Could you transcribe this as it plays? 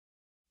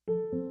Oh,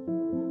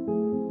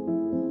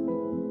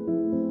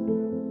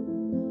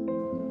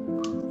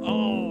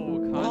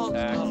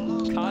 contact.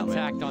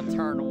 Contact on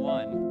turn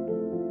 1.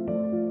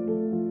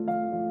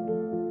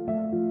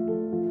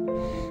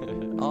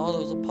 Oh,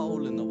 there was a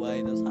pole in the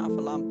way. There's half a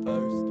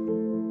lamppost.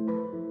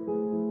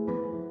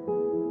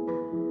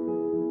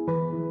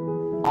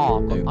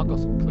 Oh, I've got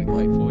some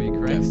clickbait for you,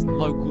 Chris.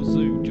 Local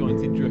zoo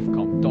joins in drift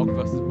comp. Dog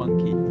versus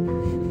monkey.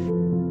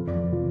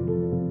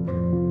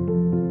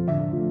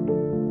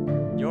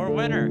 Your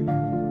winner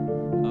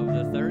of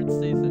the 3rd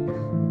season of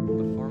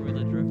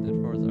Formula Drift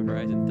in Forza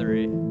Horizon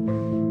 3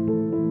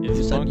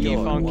 is Funky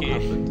Funky.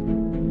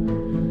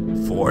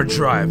 4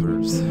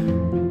 drivers,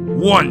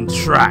 1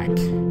 track,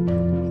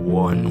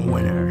 1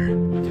 winner.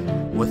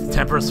 With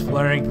tempers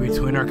flaring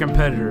between our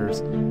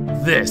competitors,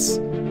 this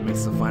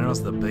makes the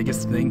finals the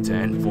biggest thing to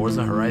end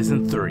Forza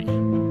Horizon 3.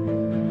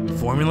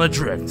 Formula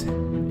Drift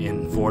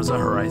in Forza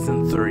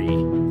Horizon 3,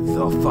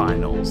 the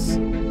finals.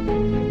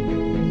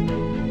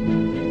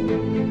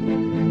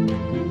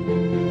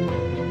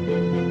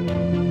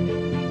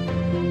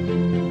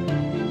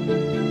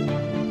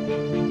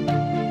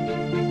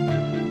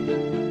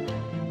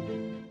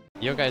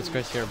 Yo guys,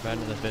 Chris here, back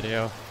to the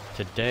video.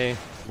 Today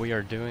we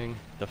are doing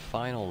the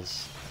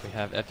finals. We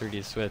have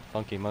F3D Swift,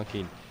 Funky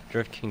Monkey,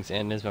 Drift Kings,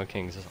 and Nismo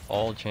Kings as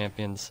all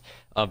champions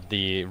of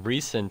the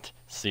recent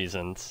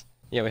seasons.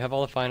 Yeah, we have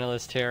all the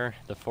finalists here,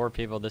 the 4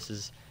 people. This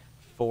is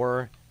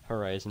for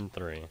Horizon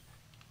 3.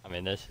 I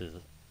mean, this is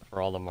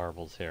for all the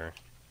marbles here.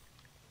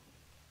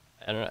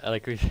 I don't know,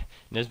 like,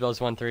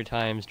 Nisbo's won 3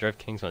 times, Drift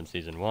Kings won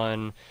Season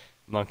 1,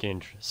 Monkey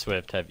and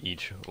Swift have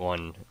each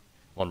won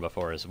one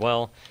before as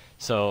well.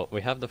 So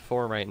we have the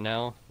 4 right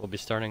now. We'll be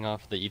starting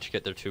off, they each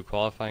get their 2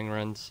 qualifying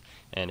runs,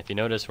 and if you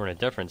notice, we're in a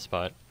different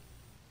spot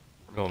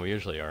than we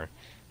usually are.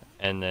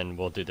 And then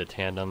we'll do the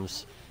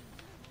tandems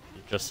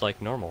just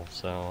like normal.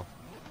 So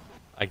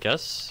I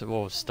guess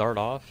we'll start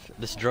off.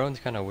 This drone's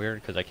kind of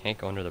weird because I can't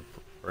go under the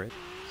brick.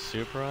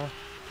 Supra.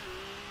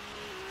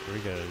 Here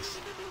he goes.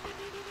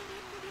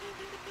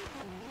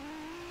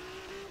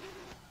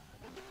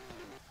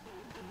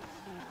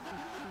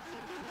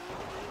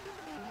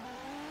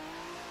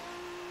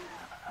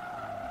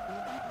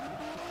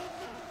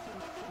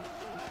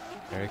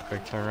 Very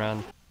quick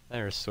turnaround.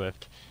 There's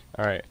Swift.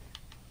 Alright.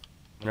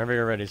 Whenever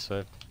you're ready,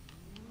 Swift.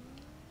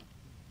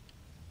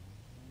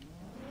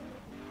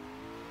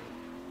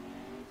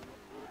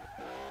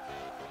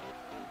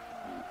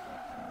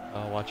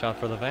 Oh, watch out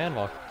for the van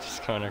while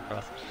just going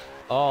across.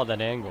 Oh,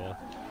 that angle.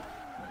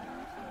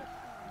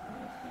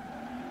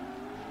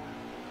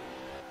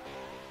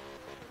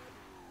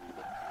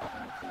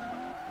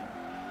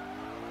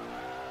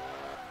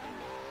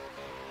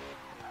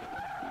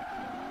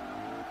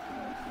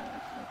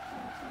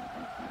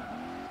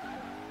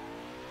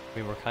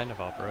 We were kind of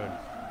off-road.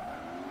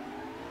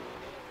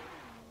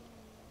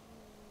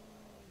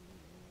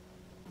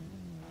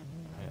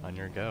 Right, on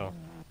your go.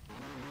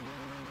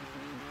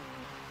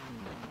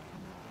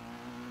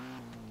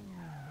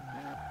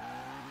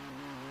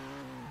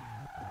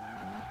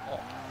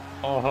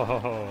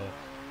 Oh.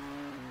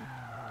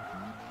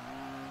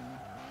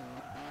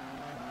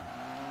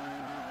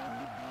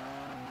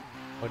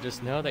 Well,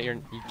 just know that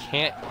you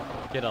can't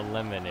get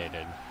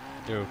eliminated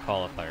through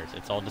qualifiers.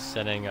 It's all just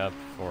setting up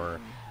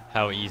for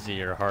how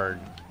easy or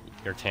hard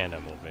your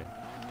tandem will be.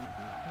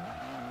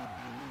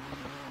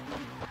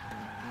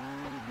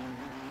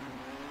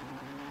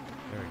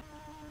 There we go.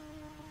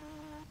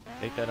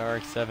 Take that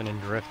RX-7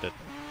 and drift it.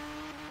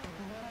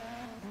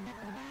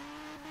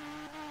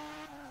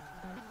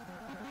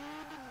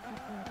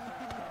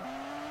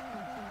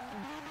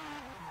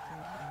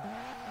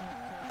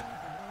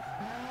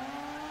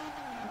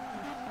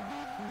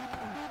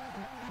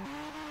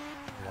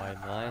 Wide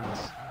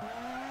lines.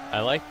 I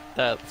like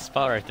that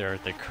spot right there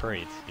with the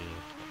crates, dude.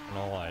 I don't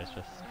know why,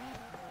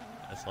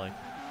 it's like...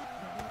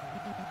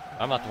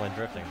 I'm not the one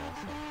drifting though,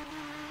 so...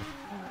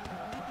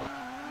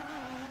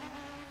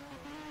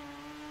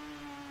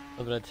 A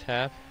little bit of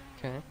tap,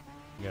 okay.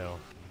 Go.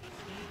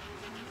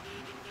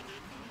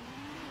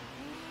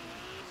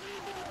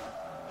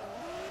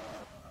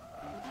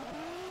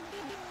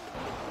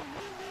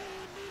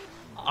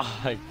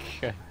 Oh my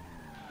god.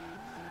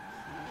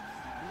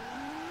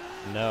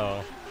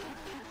 No.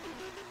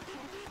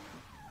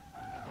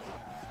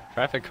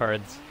 Traffic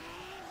cards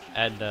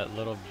add that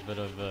little bit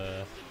of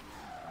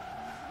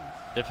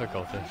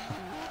difficulty.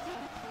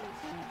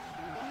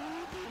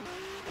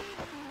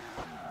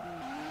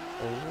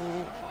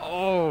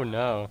 Oh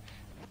no.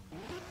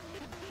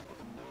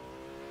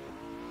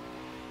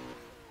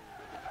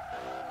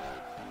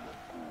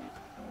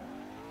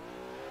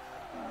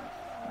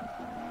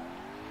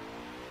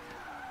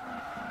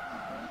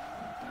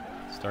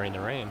 Starting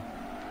to rain.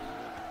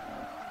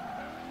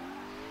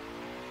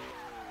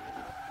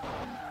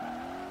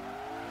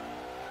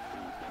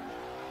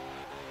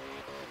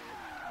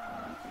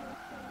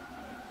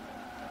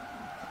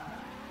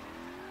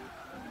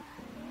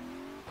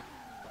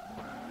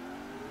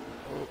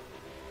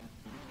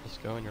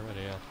 Just go when you're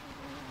ready, yeah.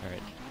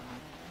 Alright.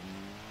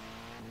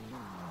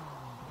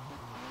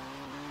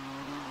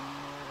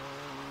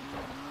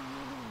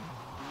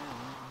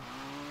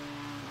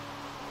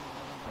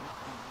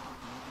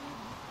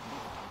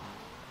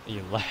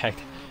 You lagged.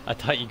 I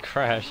thought you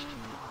crashed.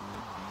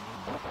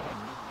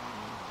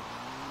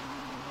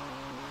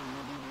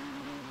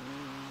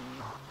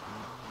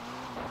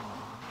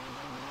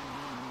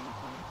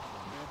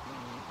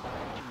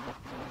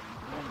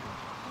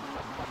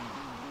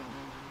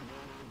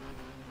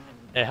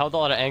 It held a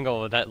lot of angle,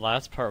 but that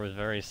last part was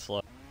very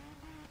slow.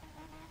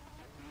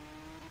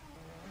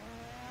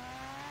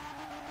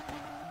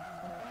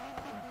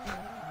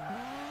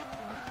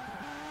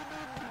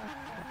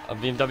 A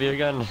BMW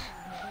again?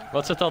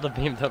 What's with all the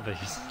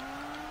BMWs?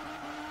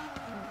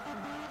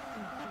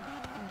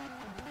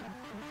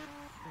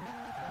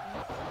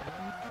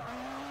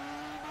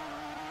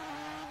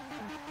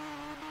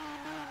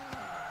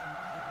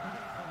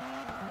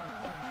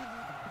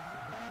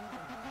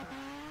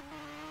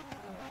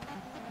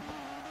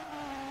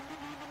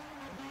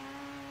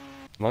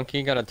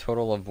 Monkey got a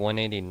total of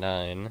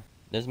 189.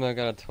 Nismo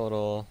got a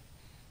total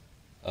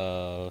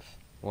of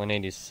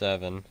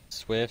 187.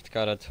 Swift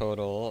got a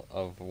total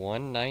of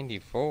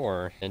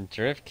 194. And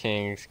Drift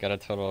Kings got a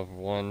total of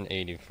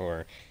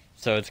 184.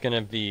 So it's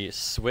gonna be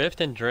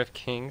Swift and Drift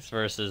Kings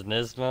versus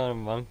Nismo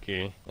and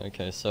Monkey.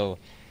 Okay, so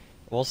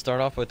we'll start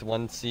off with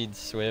 1 seed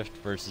Swift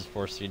versus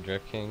 4 seed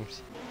Drift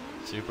Kings.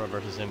 Supra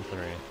versus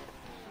M3.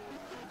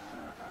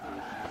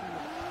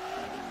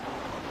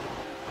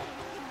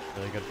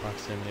 Really good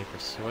proximity for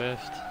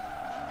Swift.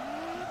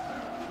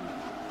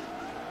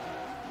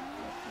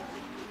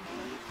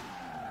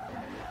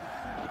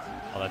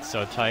 Oh, that's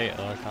so tight.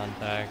 Low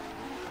contact.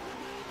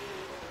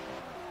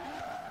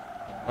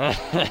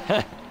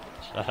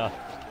 Shut up.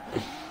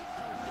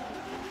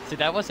 See,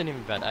 that wasn't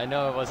even bad. I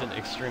know it wasn't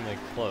extremely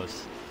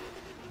close,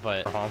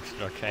 but honks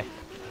are okay.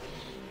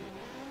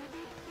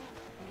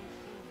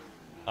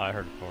 Oh, I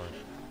heard 4.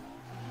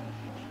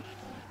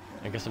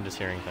 I guess I'm just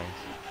hearing things.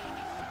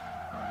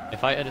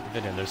 If I edit the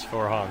video and there's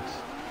 4 honks.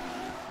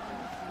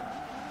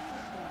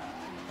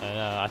 I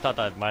know, I thought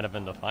that might have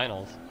been the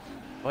finals.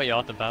 Wait, you'll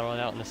have to battle it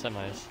out in the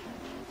semis.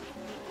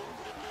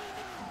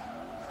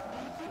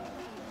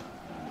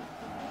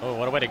 Oh,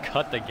 what a way to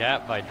cut the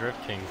gap by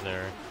Drift Kings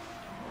there.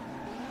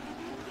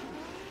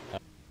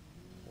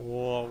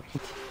 Whoa.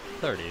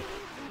 30.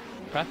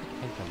 Traffic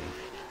incoming.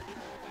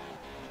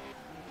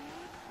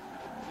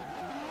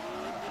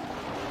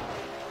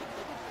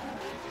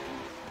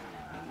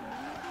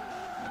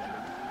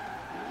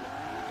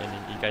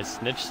 And you guys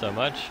snitch so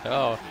much.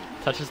 Oh,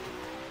 touches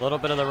a little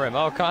bit of the rim.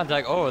 Oh,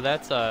 contact. Oh,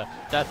 that's a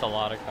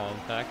lot of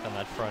contact on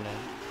that front end.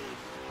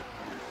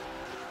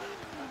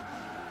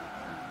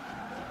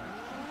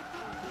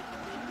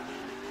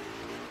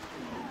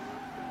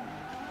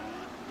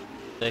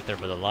 There,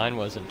 but the line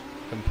wasn't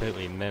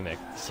completely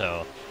mimicked,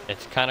 so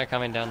it's kind of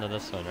coming down to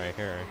this one right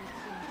here.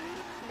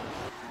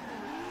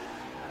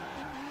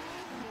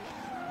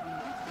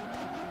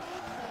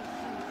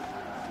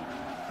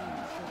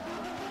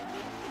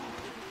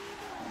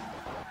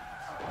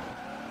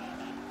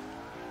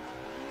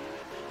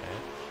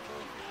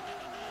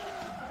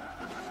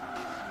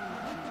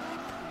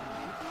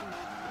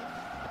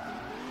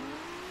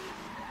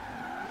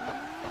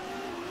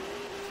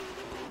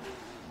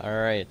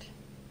 Alright.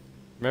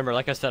 Remember,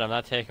 like I said, I'm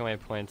not taking away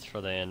points for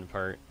the end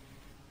part.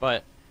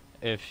 But,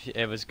 if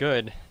it was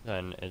good,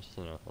 then it's,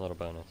 you know, a little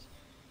bonus.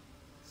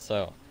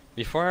 So,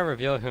 before I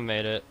reveal who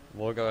made it,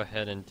 we'll go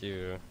ahead and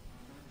do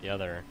the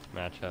other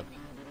matchup.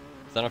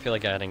 Because I don't feel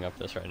like adding up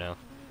this right now.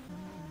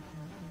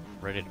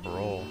 Ready to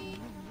roll.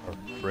 Or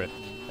drift,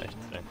 I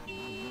should say.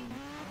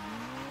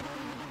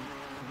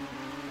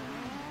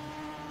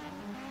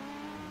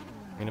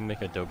 I'm gonna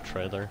make a dope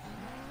trailer.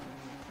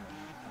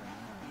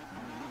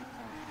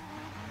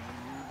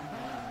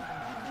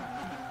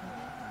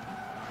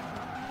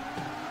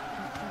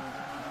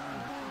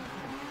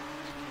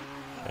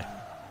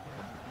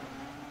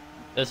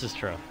 This is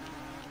true.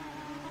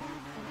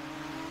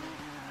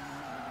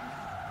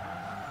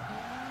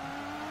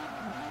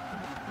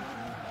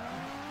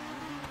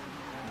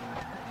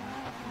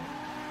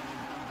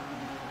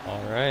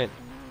 All right.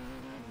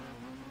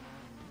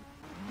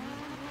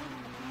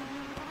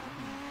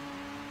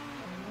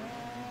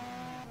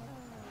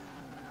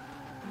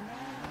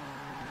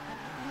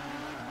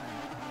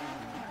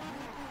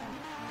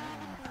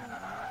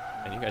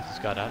 And you guys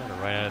just got out of it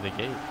right out of the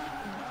gate.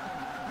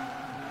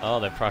 Oh,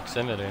 the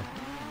proximity.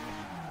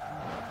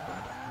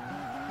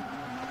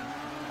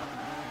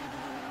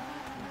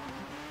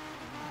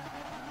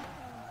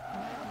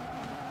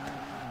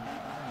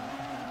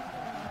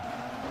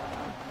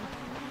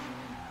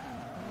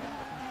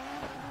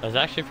 That was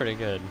actually pretty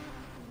good.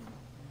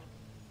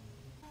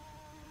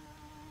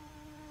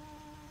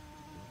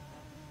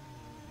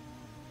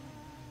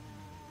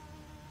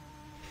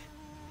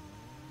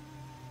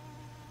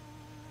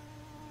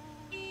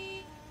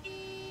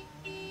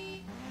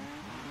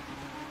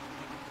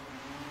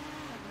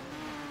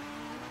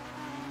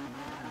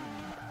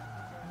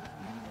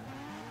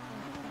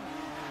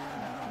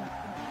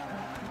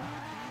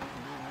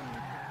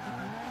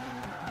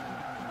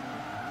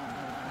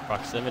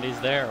 Proximity's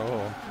there.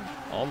 Oh.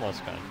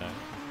 Almost contact.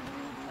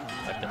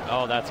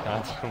 Oh, that's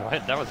contact.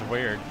 What? That was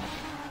weird.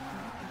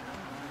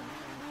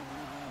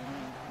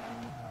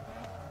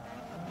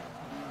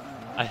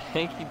 I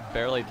think he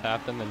barely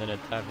tapped him, and then it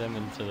tapped him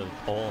into the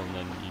pole, and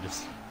then you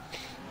just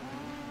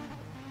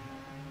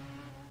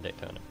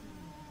Daytona.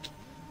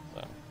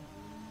 So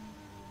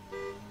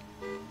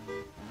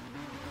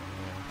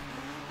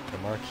the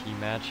marquee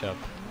matchup.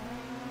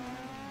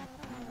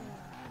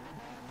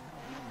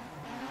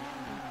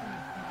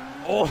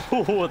 Oh,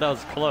 that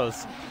was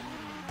close.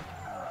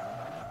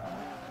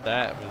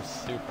 That was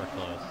super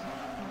close.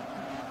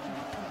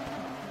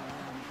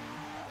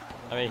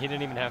 I mean, he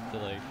didn't even have to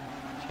like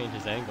change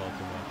his angle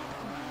too much.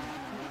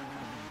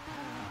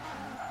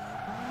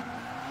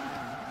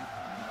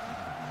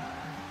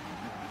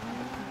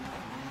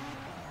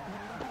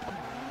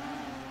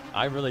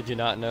 I really do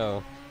not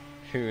know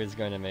who is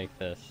going to make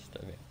this.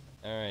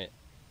 Alright,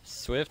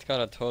 Swift got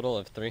a total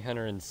of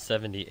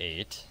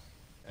 378,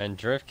 and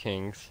Drift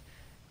Kings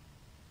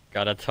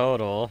got a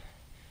total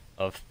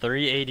of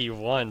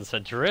 381, so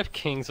Drift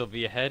Kings will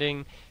be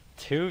heading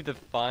to the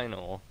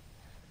final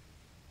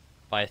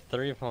by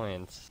 3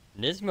 points.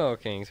 Nismo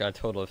Kings got a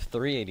total of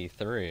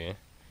 383.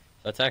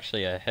 That's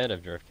actually ahead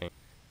of Drift King.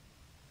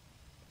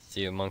 Let's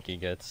see what Monkey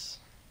gets.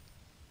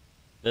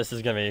 This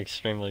is gonna be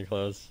extremely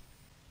close.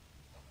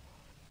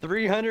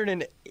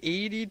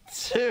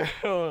 382!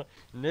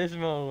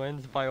 Nismo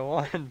wins by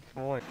 1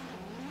 point.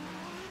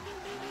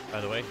 By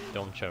the way,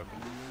 don't choke.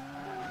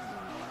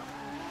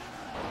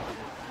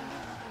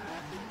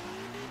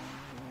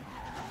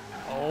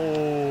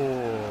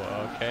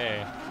 Oh,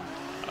 okay.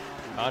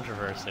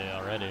 Controversy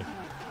already.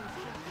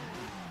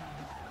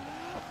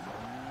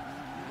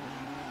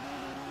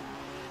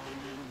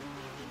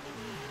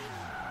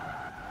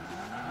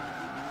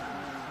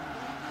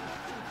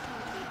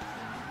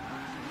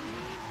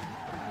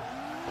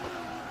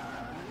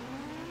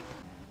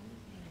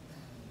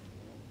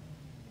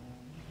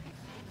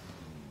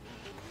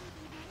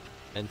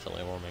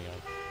 Mentally warming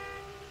up.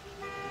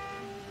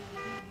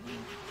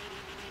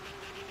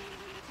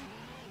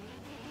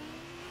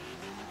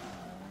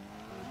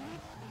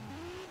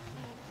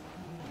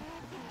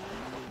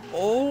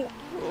 Oh!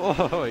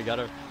 Oh, he got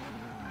a...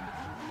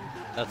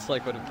 That's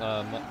like what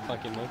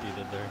fucking Monkey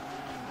did there.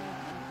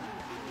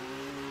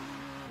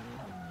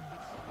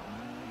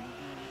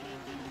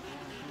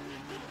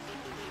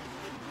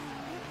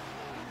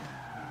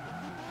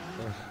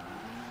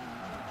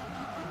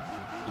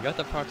 You got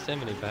the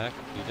proximity back.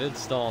 You did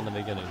stall in the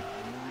beginning.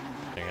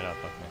 Hang it up,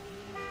 okay.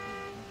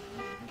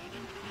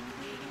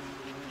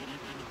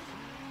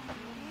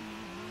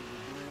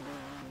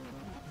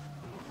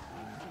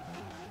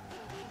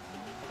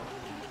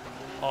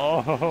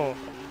 Oh!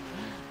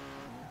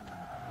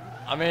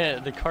 I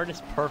mean, the cart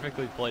is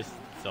perfectly placed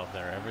itself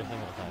there every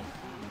single time.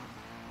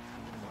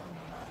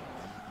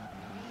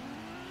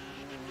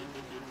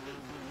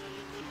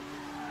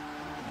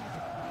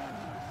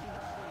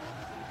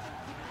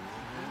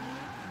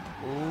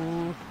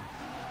 Ooh. Ooh,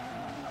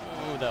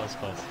 that was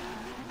close.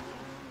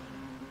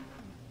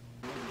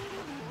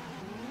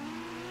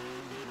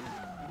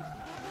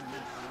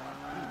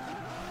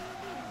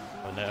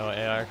 Oh no,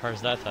 AR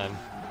cars that time.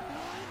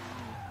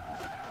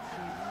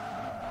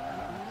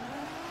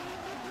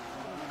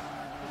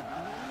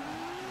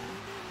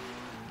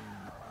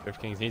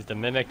 Drift Kings needs to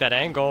mimic that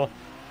angle.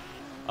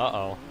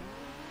 Uh-oh.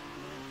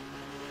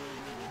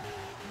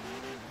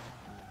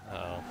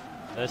 Uh-oh.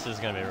 This is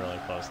gonna be really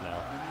close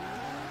now.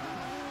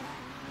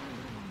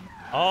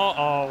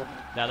 Uh-oh!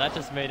 Now that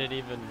just made it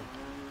even...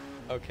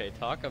 Okay,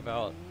 talk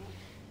about...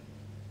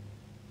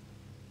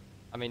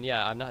 I mean,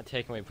 yeah, I'm not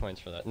taking away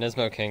points for that.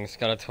 Nismo Kings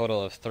got a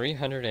total of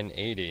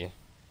 380.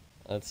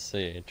 Let's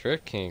see,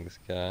 Drift Kings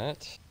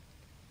got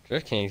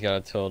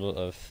a total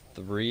of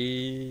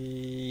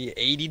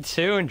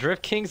 382, and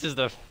Drift Kings is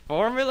the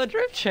Formula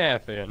Drift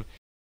champion.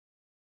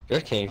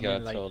 Drift Kings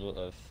got a total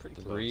of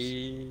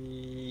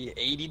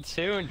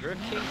 382, and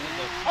Drift Kings is the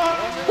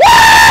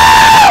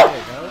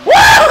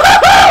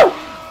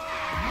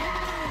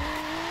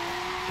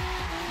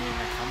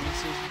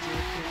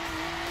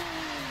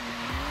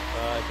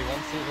if he won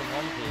season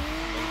 1, he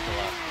wins the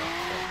last one.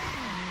 So.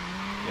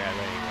 Yeah,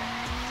 there you go.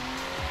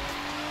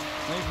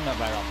 Not even that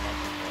bad on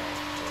Monkey.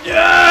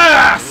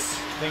 Yes!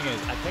 The thing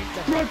is, I think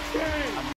that